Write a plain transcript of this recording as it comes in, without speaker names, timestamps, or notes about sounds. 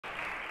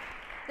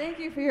Thank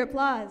you for your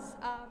applause.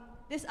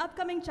 This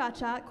upcoming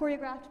cha-cha,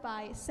 choreographed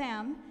by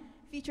Sam,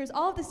 features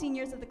all of the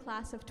seniors of the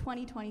class of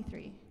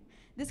 2023.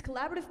 This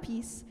collaborative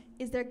piece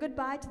is their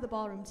goodbye to the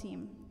ballroom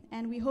team,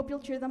 and we hope you'll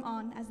cheer them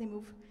on as they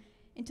move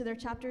into their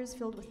chapters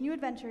filled with new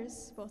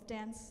adventures, both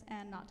dance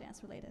and not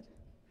dance related.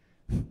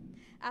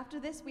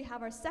 After this, we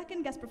have our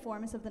second guest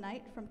performance of the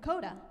night from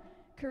KODA.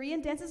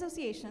 Korean Dance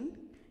Association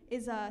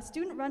is a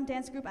student-run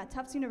dance group at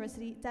Tufts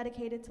University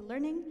dedicated to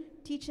learning,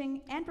 teaching,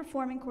 and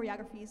performing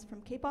choreographies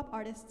from K-pop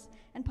artists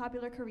and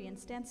popular Korean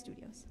dance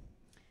studios.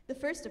 The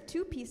first of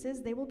two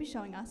pieces they will be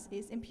showing us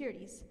is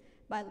Impurities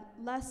by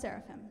La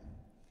Seraphim.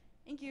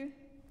 Thank you.